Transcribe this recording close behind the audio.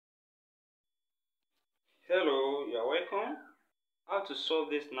Hello, you are welcome. How to solve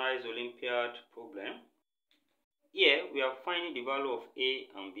this nice Olympiad problem. Here we are finding the value of A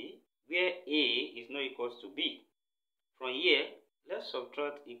and B, where A is not equals to B. From here, let's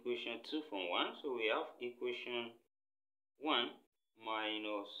subtract equation 2 from 1. So we have equation 1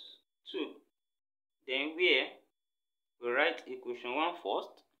 minus 2. Then where we write equation 1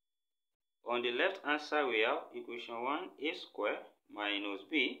 first. On the left hand side we have equation 1 A square minus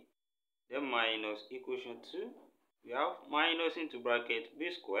B. Then minus equation 2, we have minus into bracket B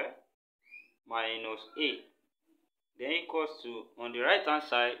square minus A. Then equals to, on the right hand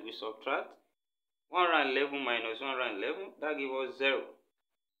side, we subtract 111 minus 111, that gives us 0.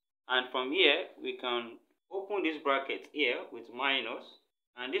 And from here, we can open this bracket here with minus,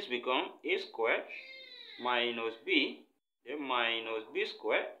 and this becomes A square minus B, then minus B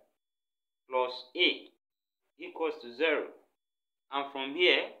square plus A equals to 0. And from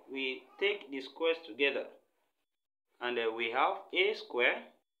here, we take the squares together. And we have A square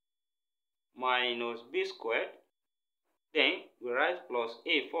minus B squared. Then we write plus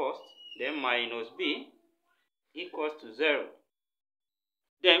A first, then minus B equals to 0.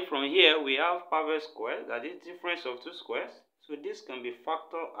 Then from here, we have perfect square, that is difference of two squares. So this can be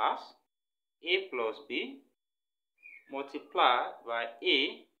factored as A plus B multiplied by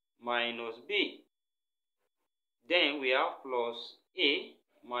A minus B. Then we have plus A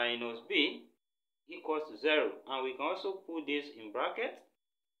minus B equals to 0. And we can also put this in bracket.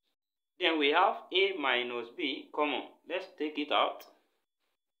 Then we have A minus B common. Let's take it out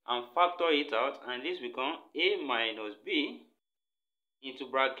and factor it out. And this becomes A minus B into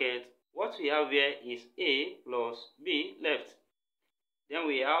bracket. What we have here is A plus B left. Then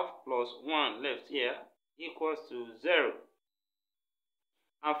we have plus 1 left here equals to 0.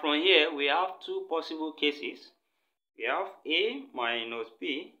 And from here we have two possible cases. We have A minus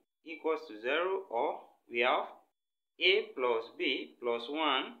B equals to 0, or we have A plus B plus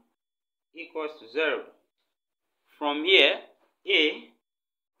 1 equals to 0. From here, A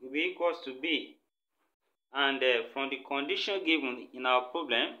will be equals to B. And from the condition given in our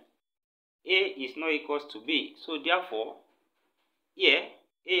problem, A is not equals to B. So therefore, here,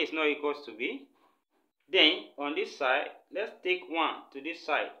 A is not equals to B. Then on this side, let's take 1 to this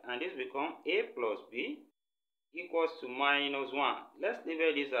side, and this becomes A plus B equals to minus 1. Let's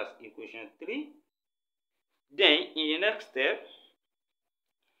label this as equation 3. Then in the next step,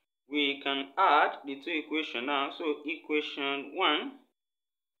 we can add the two equations now. So equation 1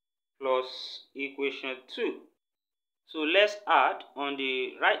 plus equation 2. So let's add on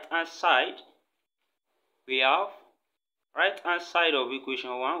the right hand side. We have right hand side of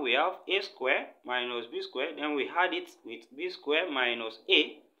equation 1, we have A square minus B square. Then we add it with B square minus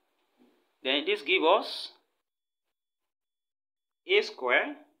A. Then this gives us A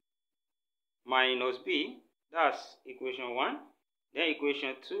square minus B, that's equation 1. Then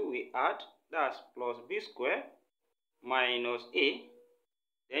equation 2 we add, that's plus B square minus A.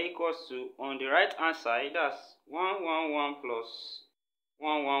 Then equals to, on the right hand side, that's 111 plus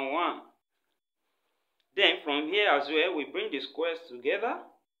 111. Then from here as well, we bring the squares together.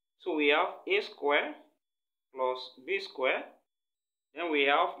 So we have A square plus B square. Then we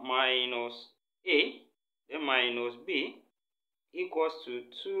have minus A, then minus B equals to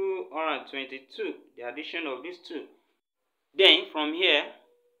 222, the addition of these two. Then from here,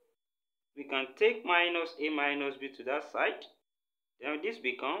 we can take minus A minus B to that side. Then this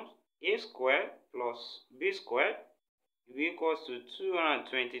becomes A square plus B square equals to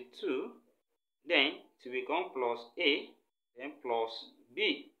 222. Then to become plus A, then plus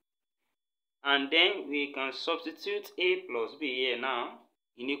B. And then we can substitute A plus B here now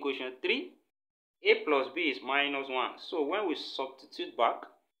in equation 3. A plus B is minus 1. So when we substitute back,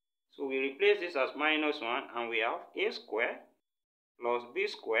 so we replace this as minus 1, and we have A square plus B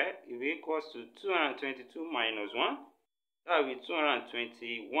square equals to 222 minus 1. That will be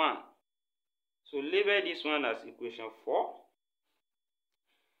 221. So label this one as equation 4.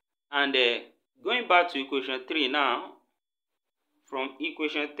 And going back to equation 3 now, from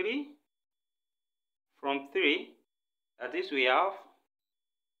equation 3, that is, we have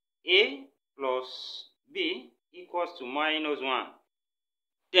A plus B equals to minus 1.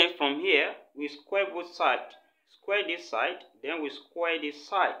 Then from here, we square both sides. Square this side, then we square this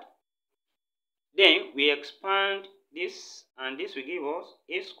side. Then we expand this, and this will give us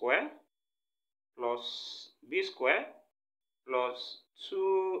A square plus B square plus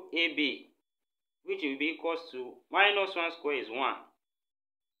 2AB, which will be equals to minus 1 square is 1.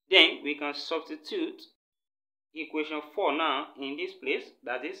 Then we can substitute equation 4 now in this place,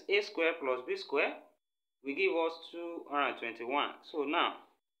 that is A square plus B square will give us 221. So now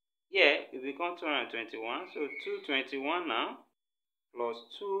here it become 221. So 221 now plus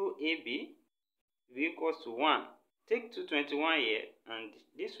 2ab will be equals to 1. Take 221 here, and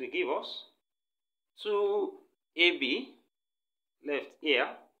this will give us 2ab left here.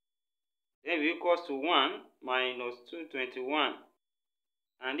 Then will be equals to 1 minus 221.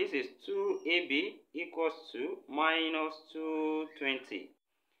 And this is 2ab equals to minus 220.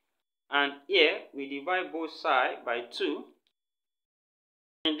 And here we divide both sides by 2.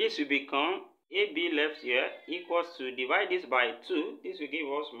 And this will become AB left here equals to, divide this by 2. This will give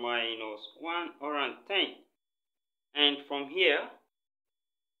us minus 110. And from here,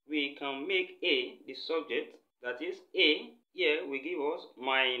 we can make A the subject. That is, A here will give us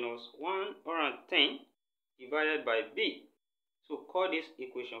minus 110 divided by B. So call this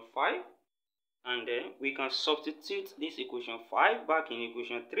equation 5. And then we can substitute this equation 5 back in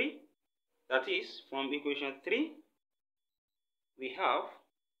equation 3. That is, from equation 3, we have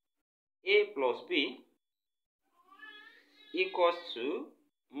A plus B equals to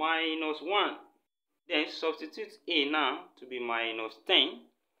minus 1. Then substitute A now to be minus 10.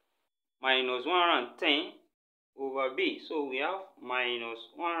 Minus 110 over B. So we have minus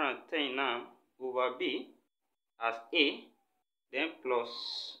 110 now over B as A. Then plus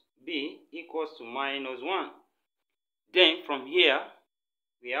B equals to minus 1. Then from here,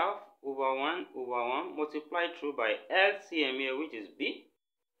 we have over 1 multiplied through by LCM here, which is B.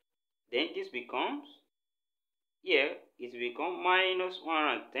 Then this becomes, here it will become minus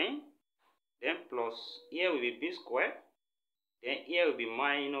 110. Then plus, here will be B squared. Then here will be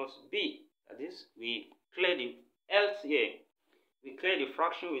minus B. That is, we clear the LCM. We clear the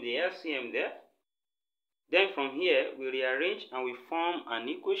fraction with the LCM there. Then from here, we rearrange and we form an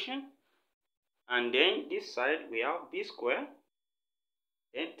equation. And then this side, we have B squared.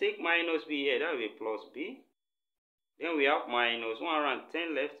 Then take minus B here, that will be plus B. Then we have minus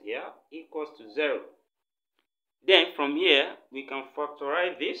 110 left here equals to 0. Then from here, we can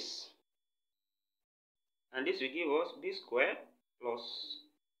factorize this. And this will give us B squared plus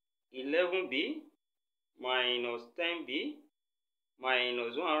 11b minus 10b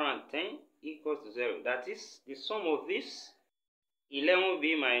minus 110 equals to 0. That is, the sum of this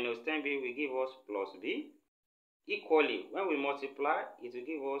 11b minus 10b will give us plus b. Equally, when we multiply, it will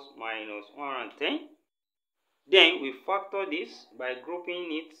give us minus 110. Then we factor this by grouping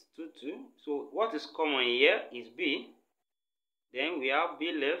it to 2. So what is common here is b. Then we have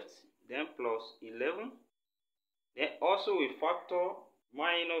b left, then plus 11. Then also we factor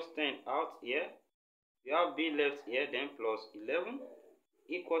minus 10 out here. We have b left here, then plus 11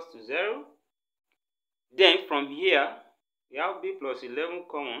 equals to 0. Then from here, we have b plus 11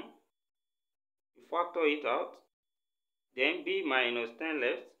 common. We factor it out. Then b minus 10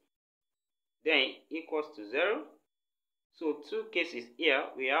 left. Then equals to 0. So two cases here,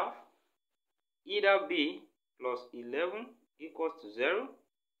 we have either b plus 11 equals to 0,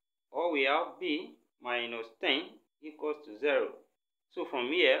 or we have b minus 10 equals to 0. So from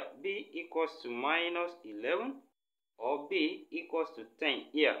here, b equals to minus 11 or b equals to 10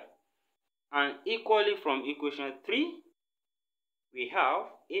 here. And equally from equation 3, we have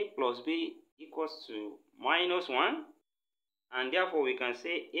a plus b equals to minus 1. And therefore, we can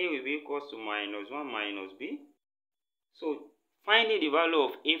say a will be equals to minus 1 minus b. So finding the value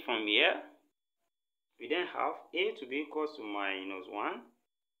of a from here, we then have a to be equals to minus 1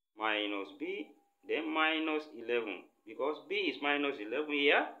 minus b, then minus 11. Because b is minus 11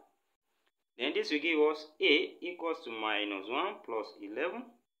 here, then this will give us a equals to minus 1 plus 11.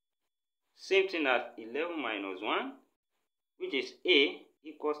 Same thing as 11 minus 1, which is a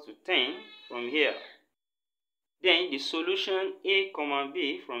equals to 10 from here. Then the solution a comma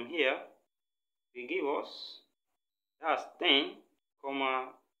b from here will give us, that's 10 comma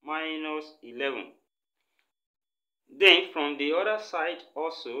minus 11. Then from the other side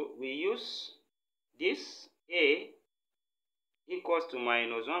also, we use this a equals to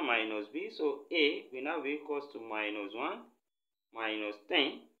minus 1 minus b. So a will now be equals to minus 1 minus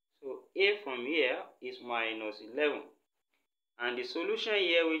 10. So a from here is minus 11. And the solution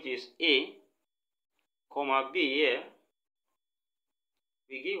here, which is a comma b here,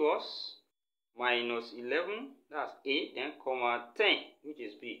 will give us minus 11, that's a, then comma 10, which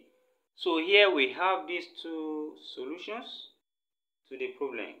is b. So here we have these two solutions to the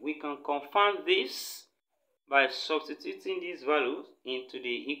problem. We can confirm this by substituting these values into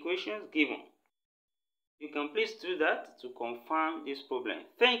the equations given. You can please do that to confirm this problem.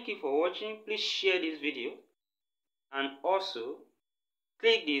 Thank you for watching. Please share this video and also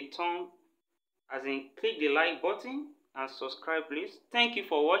click the click the like button and subscribe please. Thank you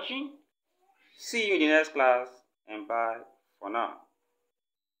for watching. See you in the next class and bye for now.